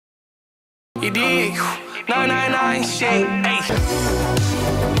You dig? 999 shit. Hey.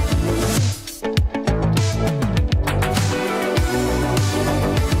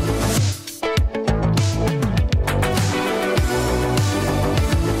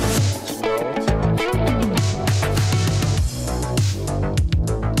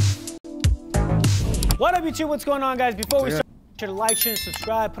 What up, YouTube? What's going on, guys? Before we start, make sure to like, share, and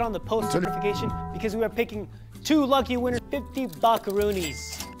subscribe. Put on the post notification because we are picking 2 lucky winners, 50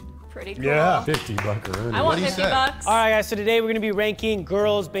 buckaroonies. Pretty cool. Yeah, 50 buckaroonies. I want 50 bucks. All right, guys. So today we're gonna be ranking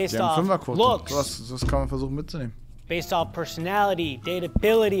girls based off looks, das kann man versuchen mitzunehmen. based off personality,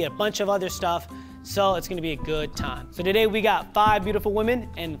 dateability, a bunch of other stuff. So it's gonna be a good time. So today we got 5 beautiful women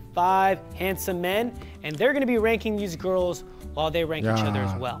and 5 handsome men, and they're gonna be ranking these girls while they rank each other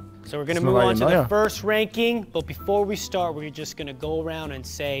as well. So we're gonna move on to the first ranking, but before we start, we're just gonna go around and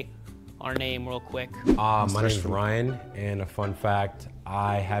say our name real quick. My name is Ryan, and a fun fact,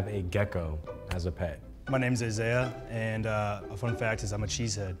 I have a gecko as a pet. My name's Isaiah, and a fun fact is I'm a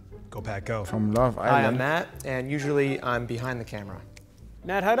cheesehead. Go Pack, go. From Love Island. Hi, I'm Matt, and usually I'm behind the camera.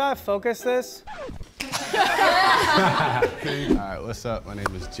 Matt, how do I focus this? Alright, what's up? My name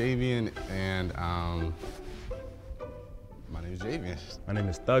is Javian, and my name is Javian. My name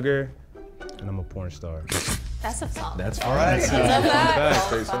is Thugger, and I'm a porn star. That's a song. That's all right.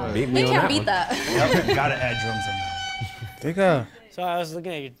 Beat me They on can't that beat one. that. Yep, gotta add drums in there. Digga. So I was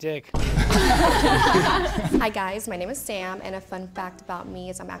looking at your dick. Hi guys, my name is Sam, and a fun fact about me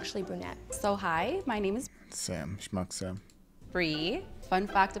is I'm actually brunette. So hi, my name is Sam, ich mag Sam. Bree. Fun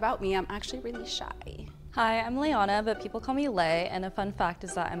fact about me, I'm actually really shy. Hi, I'm Leona, but people call me Lay, and a fun fact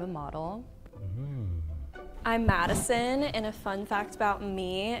is that I'm a model. I'm Madison, and a fun fact about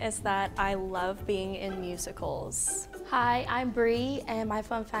me is that I love being in musicals. Hi, I'm Bree, and my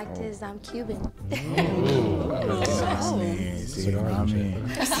fun fact is I'm Cuban.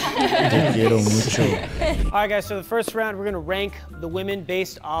 All right, guys, so the first round, we're gonna rank the women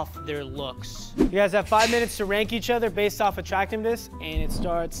based off their looks. You guys have 5 minutes to rank each other based off attractiveness, and it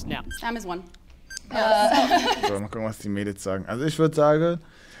starts now. Sam is 1. So, mal gucken, was die Mädels sagen. Also ich würde sagen,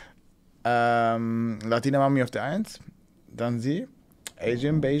 Latina Mami auf der 1, dann sie,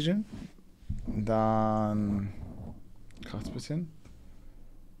 Asian, Bayesian, dann, kracht's ein bisschen,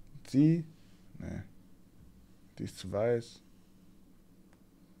 sie, ne, die ist zu weiß,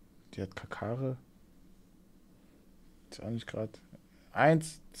 die hat Kakare, ist auch nicht gerade,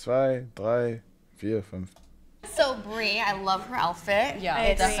 1, 2, 3, 4, 5. So Bree, I love her outfit. Yeah,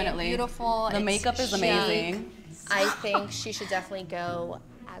 it's definitely. Beautiful. The makeup is amazing. I think she should definitely go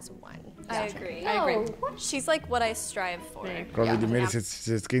as 1. I agree. I agree. She's like what I strive for. Gott, wie die Mädels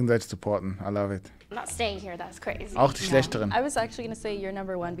jetzt gegenseitig supporten. I love it. I'm not staying here, that's crazy. Auch die Schlechteren. I was actually gonna say you're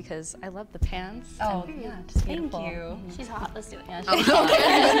number 1 because I love the pants. Oh, and yeah, just thank beautiful. you. She's hot, let's do it. Yeah,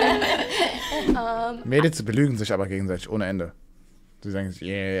 Mädels belügen sich aber gegenseitig ohne Ende. Sie sagen,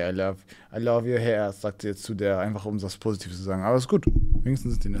 yeah, I love your hair, sagt sie jetzt zu der, einfach um das Positive zu sagen. Aber ist gut,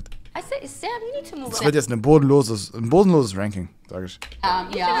 wenigstens sind die nett. I said, Sam, you need to move Es on. wird jetzt ein bodenloses Ranking, sage ich.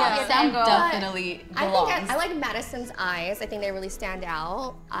 Yeah, Sam definitely belongs. I like Madison's eyes. I think they really stand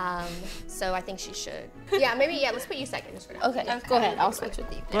out. So I think she should. Yeah, maybe, let's put you second just for now. Okay, go ahead, I'll switch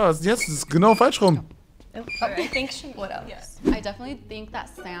with you. Ja, jetzt ist es genau falsch rum. I think she. What else? Yes. I definitely think that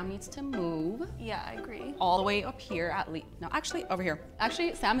Sam needs to move Yeah, I agree. all the way up here at least. No, actually over here.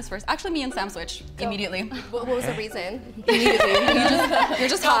 Actually, Sam is first. Actually, me and Sam switch immediately. What was the reason? Immediately. You're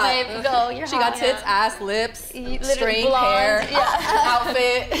just hot. Babe, go, you're She hot. got tits, ass, lips, Literally straight blonde. hair,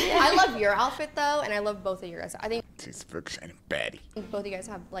 outfit. I love your outfit though, and I love both of you guys. I think Sie ist wirklich eine Baddie. both of you guys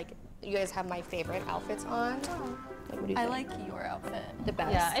have you guys have my favorite outfits on. Like, what do you I think? like your outfit. The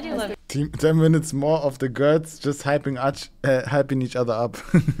best. yeah, I do love. Team 10 minutes more of the girls just hyping each other up.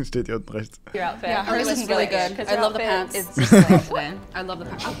 Steht hier unten rechts. Your outfit. Yeah, hers is really good. I love the pants. It's It's just like today. I love the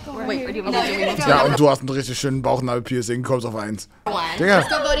pants. Wait, do you want me to do Ja, und du hast einen richtig schönen Bauchnabel-Piercing, kommst auf 1. Digga.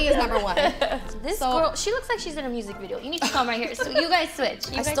 Still voting is number 1. This girl, she looks like she's in a music video. You need to come right here. So you guys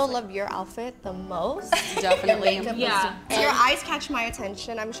switch. I still love your outfit the most. Definitely. Yeah. Your eyes catch my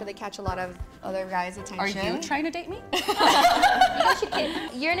attention. I'm sure they catch a lot of other guys' attention. Are you trying to date me?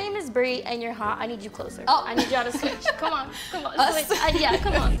 Your name is Bree and you're hot. I need you closer. Oh. I need y'all to switch. Come on, switch. Yeah,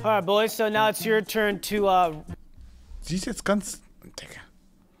 come on. All right, boys, so now it's your turn to, Sie ist jetzt ganz, Digga.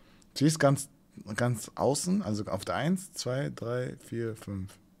 Sie ist ganz außen, also auf der 1, 2, 3, 4,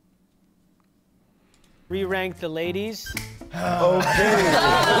 5. re-rank the ladies. Okay.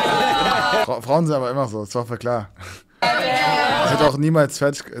 Frauen sind aber immer so, das war voll klar. Es wäre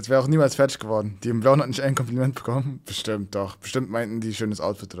auch niemals fertig geworden. Die im Blauen hat nicht ein Kompliment bekommen. Bestimmt, doch. Bestimmt meinten die schönes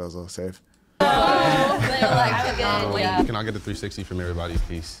Outfit oder so. Safe. Can I get a 360 from everybody,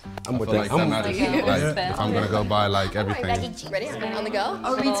 please? I'm with like that. that matters. Like, if I'm gonna go buy like everything. Ready? On the go?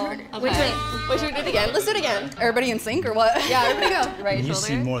 Oh, return. Which way? Wait, should we do it again? Let's do it again. Everybody in sync or what? Yeah, everybody go. Right You shoulder.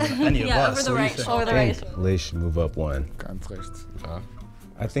 see more than any of us. over the What do you right think? shoulder. Over the right. Liz should move up one. Ganz rechts.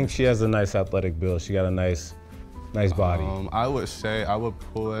 I think she has a nice athletic build. She got a nice body. I would say I would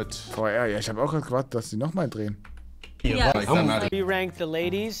put. VR, ja, ich habe auch gerade gewartet, dass die nochmal drehen. Yeah. Like that matters. We rank the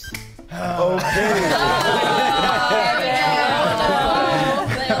ladies.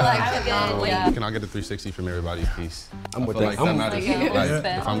 Can I get a 360 from everybody, please? I'm with like that. that matters.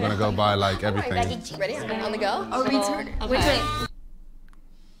 Like, if I'm gonna go buy like everything. Ready? On the go? Oh, return. Which way?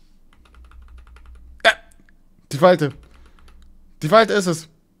 Die Falte. Die Falte ist es.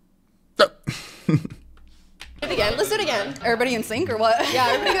 Ja. Do it again. Let's do it again. Everybody in sync or what? Yeah,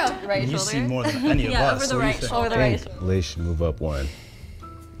 everybody go. Right You shoulder. see more than any of Yeah, us. over the What do you right think? shoulder. Over the right. Liz should move up one.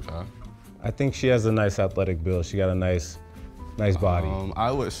 I think she has a nice athletic build. She got a nice body.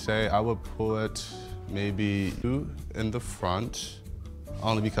 I would say I would put maybe you in the front,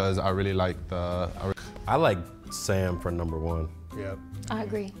 only because I really like the. I like Sam for number 1. Yep. I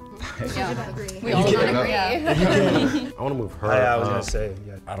agree. We all agree. I want to move her. I was gonna say.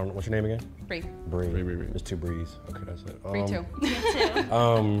 Yeah. I don't know. What's your name again? Bree. Bree. There's 2 Brees. Okay, that's it. Bree too. Bree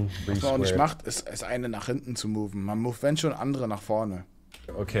Was man auch nicht squared. macht, ist eine nach hinten zu moven. Man move, wenn schon, andere nach vorne.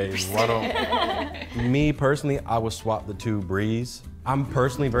 Okay, why don't... Me, personally, I would swap the 2 Brees. I'm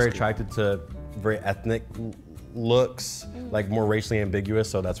personally very attracted to very ethnic looks, like more racially ambiguous,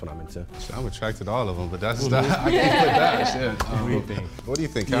 so that's what I'm into. I'm attracted to all of them, but that's that. I can't put that shit. What do you think? What do you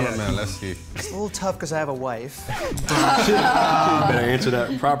think, cameraman? Let's see. It's a little tough because I have a wife. You better answer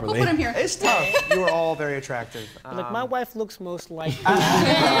that properly. Put him here. It's tough. You are all very attractive. Look, my wife looks most like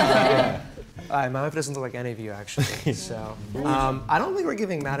My wife doesn't look like any of you, actually. So, I don't think we're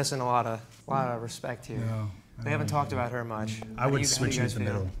giving Madison a lot of respect here. No. We haven't talked about her much. I would switch you to the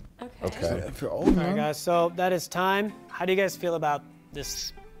middle. Okay. Für All Augen, right, ne? guys. So that is time. How do you guys feel about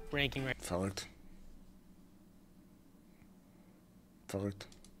this ranking right Verrückt. Verrückt.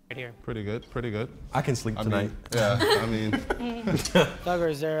 here? Pretty good. Pretty good. I can sleep tonight. Yeah. I mean. Thugger,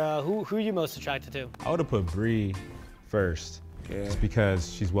 is there who are you most attracted to? I would have put Bree first. Yeah. Just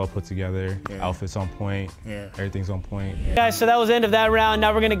because she's well put together, Yeah. outfit's on point, Yeah. everything's on point. Guys, so that was the end of that round.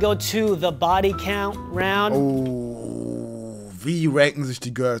 Now we're gonna go to the body count round. Oh, wie ranken sich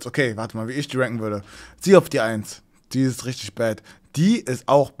die Girls? Okay, warte mal, wie ich die ranken würde. Sie auf die 1. Die ist richtig bad. Die ist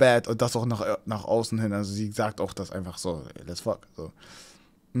auch bad und das auch nach außen hin. Also sie sagt auch das einfach so, let's fuck. So.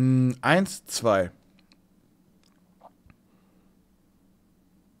 1, 2.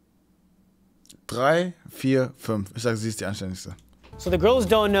 3, 4, 5. Ich sage, sie ist die anständigste. So the girls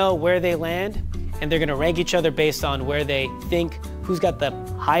don't know where they land, and they're gonna rank each other based on where they think who's got the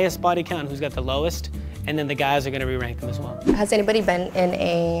highest body count, who's got the lowest, and then the guys are gonna re-rank them as well. Has anybody been in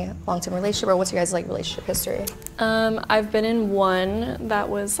a long-term relationship, or what's your guys' like relationship history? I've been in one that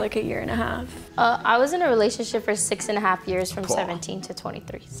was like 1.5 years. I was in a relationship for 6.5 years from 17 to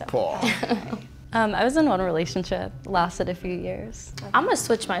 23, so. I was in one relationship, lasted a few years. I'm gonna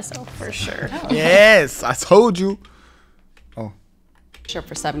switch myself for sure. Yes, I told you. Oh.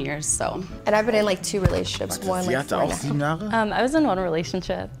 For 7 years, so. And I've been in like 2 relationships, one Sie like hatte auch 7 Jahre? I was in one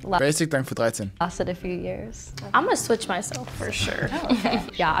relationship, Basic Dank für 13. lasted a few years. I'm gonna switch myself for sure.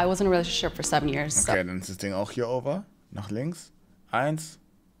 Yeah, I was in a relationship for 7 years. Okay, dann ist das Ding auch hier over. Nach links. 1.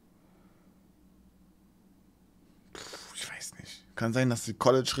 Ich weiß nicht. Kann sein, dass die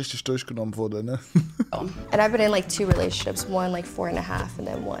College richtig durchgenommen wurde, ne? And I've been in like 2 relationships, one like 4.5, and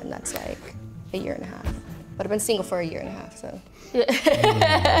then one that's like 1.5 years. But I've been single for 1.5 years, so.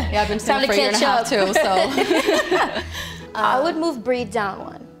 Yeah, I've been single for 1.5 years too, so. I would move Bree down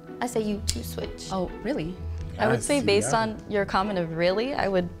one. I say you switch. Oh, really? I would say based on your comment of really, I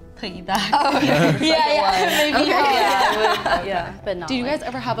would put you back. Oh, okay. Yeah, maybe. Yeah, but not. Do you guys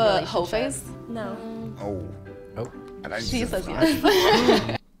ever have a hoe phase? No. Oh. She says yes.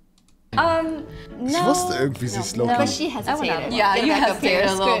 No. Ich wusste irgendwie, sie ist low But she hesitated. Yeah, you hesitated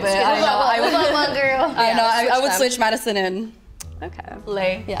a little bit. I know. I would, one girl. I know. I would switch Madison in. Okay.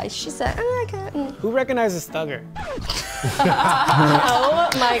 Lay. Yeah, she said, I can't. Who recognizes Thugger? Oh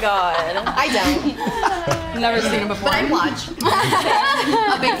my god. I don't. Never seen him before. But I watch.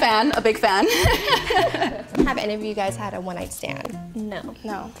 A big fan. A big fan. Have any of you guys had a one-night stand? No.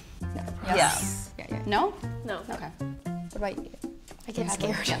 No. Yes. Yeah. No? No. Okay. What about you? I get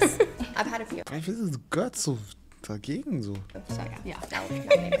scared. Yes. I've had a few. Wieso gehört so dagegen so? So Yeah. Now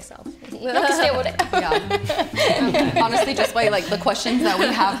I'm myself. You can stay with it. Yeah. Honestly, just by like the questions that we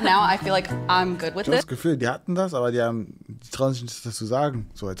have now, I feel like I'm good with Ich habe it. das Gefühl, die hatten das, aber die haben die trauen sich nicht, das zu sagen.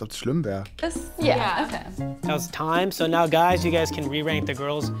 So, als ob es schlimm wäre. Yeah. Okay. That was time. So now, guys, you guys can re-rank the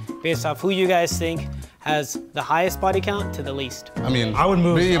girls based off who you guys think has the highest body count to the least. I mean, I would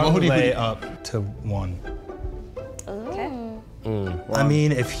move who do you- Lay up to 1. Okay. I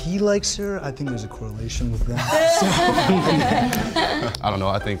mean, if he likes her, I think there's a correlation with that. I don't know.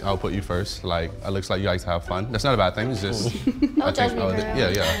 I think I'll put you first. Like, it looks like you like to have fun. That's not a bad thing. It's just. I think, yeah.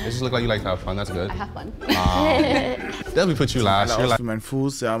 It just looks like you like to have fun. That's good. I have fun. Definitely put you last. You're Aus like, wie mein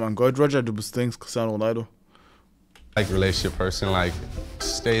Fuß, ja, Mann. Gold Roger, du bist Dings, Cristiano Ronaldo. relationship person. Like,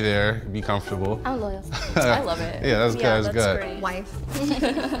 stay there, be comfortable. I'm loyal. I love it. Yeah, that's good. Yeah, That's that's good. great.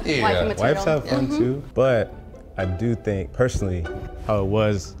 Wife. Yeah. Wives have fun too, but I do think personally how it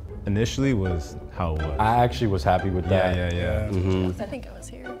was initially was how it was. I actually was happy with that. Yeah. I think I was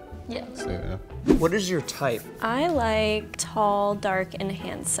here. Yeah. So, yeah. What is your type? I like tall, dark, and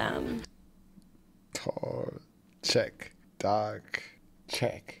handsome. Tall, check. Dark,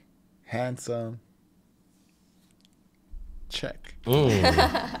 check. Handsome, check.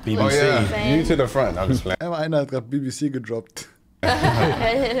 BBC. Oh yeah. You to the front. I'm just playing. Einer hat gerade BBC gedroppt.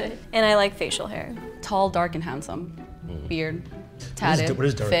 And I like facial hair. Tall, dark, and handsome. Beard, tatted, what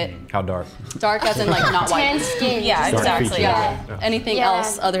does dark fit. mean? How dark? Dark as in like not white. Tan skin. Yeah, Dark exactly. features. Yeah. Anything Yeah.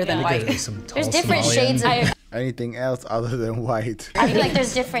 else other than white. Some tall There's different Somalian. shades of. Anything else other than white. I feel like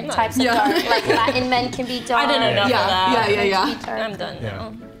there's different types of Yeah. dark. Like Latin men can be dark. I didn't know that. Yeah. I'm done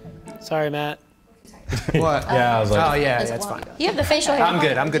now. Sorry, Matt. What? Yeah, I was like, Oh yeah, that's fine. You have the facial hair. I'm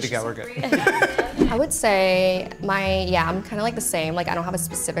good. I'm good to go. We're good. I would say I'm kind of like the same. Like I don't have a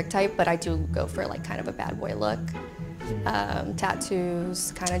specific type, but I do go for like kind of a bad boy look.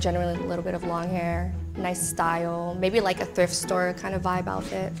 Tattoos, kind of generally a little bit of long hair, nice style, maybe like a thrift store kind of vibe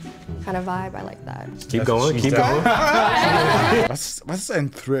outfit, kind of vibe. I like that. keep going, keep going. Was ist ein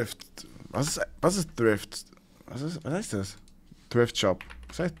Thrift? Was ist Thrift? Was heißt das? Thrift Shop.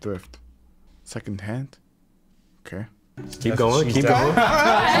 Was heißt Thrift? Second hand? Okay. Keep going, She's keep going.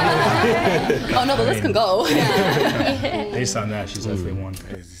 Oh no, the list can go. Based on that, she's definitely 1.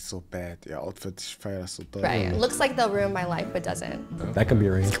 Ey, sie ist so bad. Ihr Outfit, ich feier das so doll. Right. Looks like they'll ruin my life, but doesn't. That can be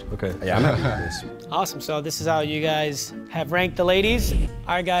a range. Okay. Yeah, I'm happy with this. Awesome. So this is how you guys have ranked the ladies.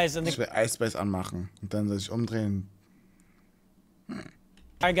 All right, guys. Ich will Eisbeiß anmachen und dann soll ich umdrehen. All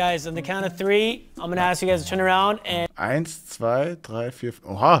right, guys. On the count of 3, I'm gonna ask you guys to turn around and 1, 2, 3, 4, 5.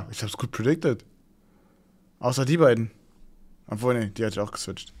 Oha, ich hab's gut predicted. Außer die beiden. Obwohl, ne, die hat ich auch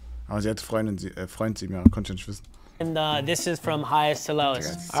geswitcht. Aber sie hatte Freund 7 Jahre, konnte ich nicht wissen. this is from highest to Digga, lowest.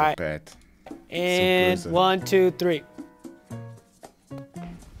 das ist All so right. bad. And böse. 1, 2, 3.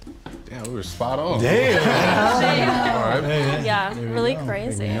 Yeah, we were spot on. Damn. All right. Yeah, really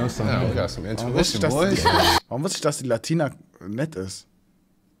crazy. Yeah, we got some Warum wusste intuition, boys. ich, dass die Latina nett ist?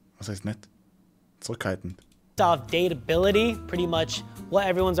 Was heißt nett? Zurückhaltend. Off dateability, pretty much what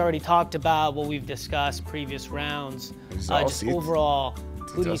everyone's already talked about, what we've discussed previous rounds. Wie sie Just aussieht. overall,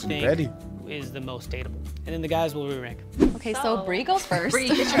 who do you aus wie think Betty. is the most dateable? And then the guys will re-rank. Okay, so Bree goes first. Bree,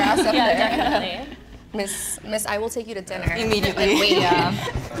 get your ass up Yeah, there. definitely. Miss, I will take you to dinner. Immediately. Yeah.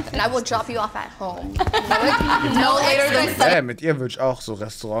 And I will drop you off at home. No later than Mit ihr würde ich auch so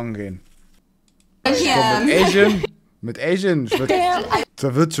Restaurant gehen. p.m. Mit Asian.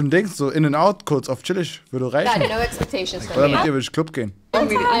 Da wird schon Dings, so in and out, kurz auf chillig, würde Yeah, reichen. no expectations for Oder me. mit ihr würde ich Club gehen. I'm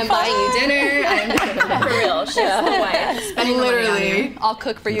buying you dinner. I'm For real. She's the wife. spending the money on you. Literally, I'll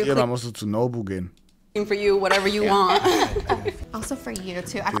cook for you, Mit ihr clean musst du zu Nobu gehen. for you, whatever you want. Also for you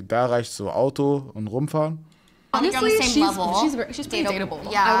too. Okay, da reicht so Auto und rumfahren. Honestly, the same level. she's pretty dateable.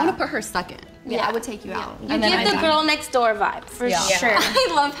 Yeah. I want to put her second. Yeah, I would take you out. You And then give I the girl next door vibe, for sure.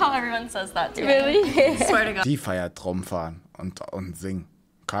 I love how everyone says that too. Really? Swear to God. Die feiert rumfahren und singen.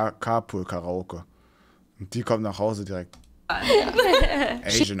 Carpool Karaoke. Und die kommt nach Hause direkt.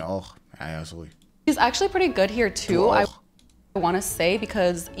 Asian auch. Ja, sorry. She's actually pretty good here too. Du I auch. want to say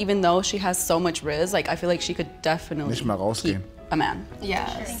because even though she has so much riz, like I feel like she could definitely Nicht mal rausgehen. keep a man.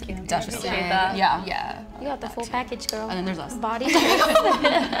 Yes, Definitely. Yeah. Yeah. Yeah. You got the full package, girl. And then there's us. Body.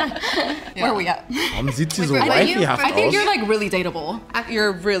 Where are we at? Warum sieht sie so I think wifeyhaft I think aus? you're like really dateable.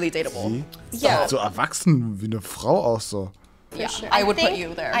 You're really dateable. Sie Yeah. sieht so erwachsen wie eine Frau aus so. Yeah. I would put think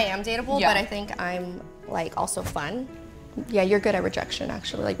you there. I am dateable, Yeah. but I think I'm like also fun. Yeah, you're good at rejection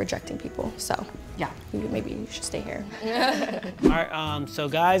actually, like rejecting people. So Yeah. maybe you should stay here. All right, so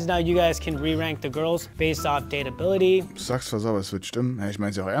guys, now you guys can re-rank the girls based off dateability. Du sagst zwar so, aber es wird stimmen. Ja, ich meine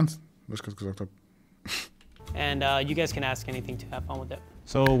es ja auch ernst, was ich gerade gesagt habe. And you guys can ask anything to have fun with it.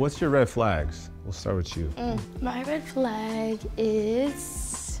 So what's your red flags? We'll start with you. My red flag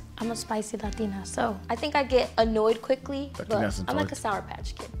is I'm a spicy Latina, so I think I get annoyed quickly, but Latinas sind I'm like a verrückt. Sour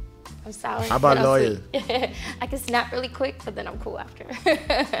Patch Kid. I'm sour. How about but I'm loyal? sweet. I can snap really quick, but then I'm cool after.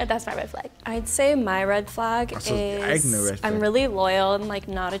 That's my red flag. I'd say my red flag Ach so, die eigene is red flag. I'm really loyal and like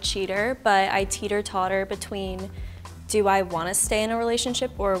not a cheater, but I teeter-totter between do I want to stay in a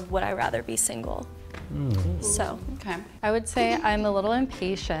relationship or would I rather be single? So, okay. I would say I'm a little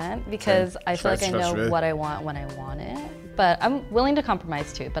impatient because I feel like I know what I want when I want it. But I'm willing to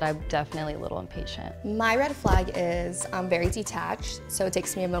compromise too, but I'm definitely a little impatient. My red flag is I'm very detached, so it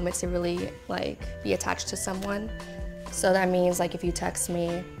takes me a moment to really like be attached to someone. So that means like if you text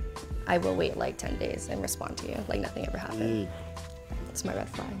me, I will wait like 10 days and respond to you, like nothing ever happened. That's my red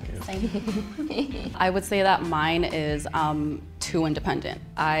flag. I would say that mine is too independent.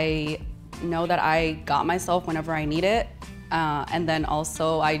 I know that I got myself whenever I need it, and then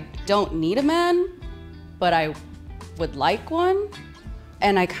also I don't need a man, but I would like one,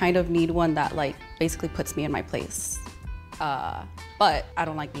 and I kind of need one that like basically puts me in my place. But I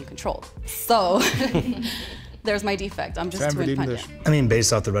don't like being controlled. So there's my defect. I'm just too independent. I mean,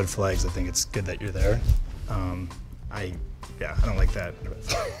 based off the red flags, I think it's good that you're there. I don't like that.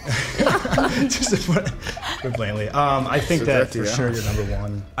 Just to put plainly. I think that for sure you're number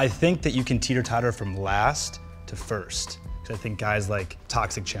one. I think that you can teeter-totter from last to first. Because I think guys like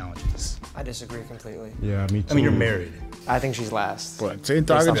toxic challenges. I disagree completely. Yeah, me too. I mean, you're married. I think she's last. Boah, 10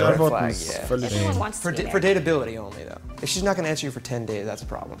 Tage nicht antworten, ist völlig... Everyone wants to For be married. dateability only, though. If she's not going to answer you for 10 days, that's a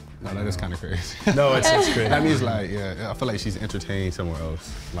problem. No, that is kind of crazy. No, it's crazy. That means like, yeah, I feel like she's entertained somewhere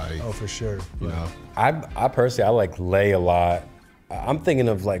else. Like, oh, for sure. You know. I personally, I like lay a lot. I'm thinking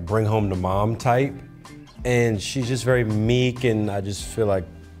of like bring home to mom type. And she's just very meek, and I just feel like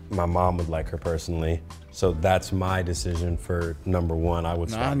my mom would like her personally. So that's my decision for number one. I would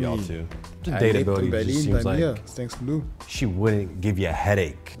swap y'all too. The dateability just seems like Was denkst du? she wouldn't give you a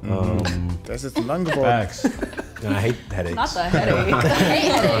headache. Das ist lang geworden. And I hate headaches. Not the headache. I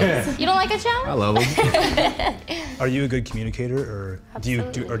hate headaches. You don't like a challenge? I love them. Are you a good communicator, or do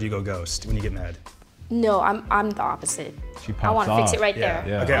you go ghost when you get mad? No, I'm the opposite. She I want to fix pops it right Yeah.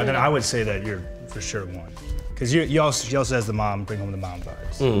 there. Okay, then I would say that you're for sure one. Because she also has the mom, bring home the mom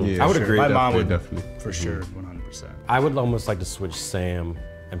vibes. Yeah, I would sure. agree. My mom would definitely. for sure, 100%. I would almost like to switch Sam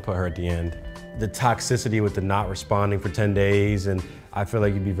and put her at the end. The toxicity with the not responding for 10 days, and I feel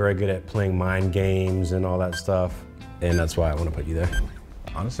like you'd be very good at playing mind games and all that stuff, and that's why I want to put you there.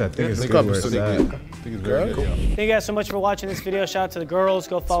 Honestly, I think it's Look good up, where it's it's really at. good. I think it's very good, yeah. Thank you guys so much for watching this video. Shout out to the girls,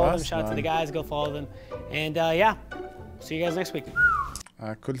 go follow them. war's, Shout out to the man. guys, go follow them. And yeah, see you guys next week.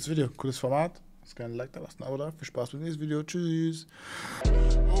 Cooles Video, cooles Format. Lasst gerne ein Like da, lasst ein Abo da. Viel Spaß mit dem nächsten Video. Tschüss.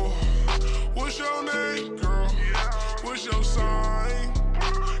 What's your name, girl? What's your sign?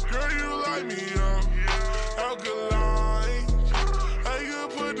 Girl, you light me up.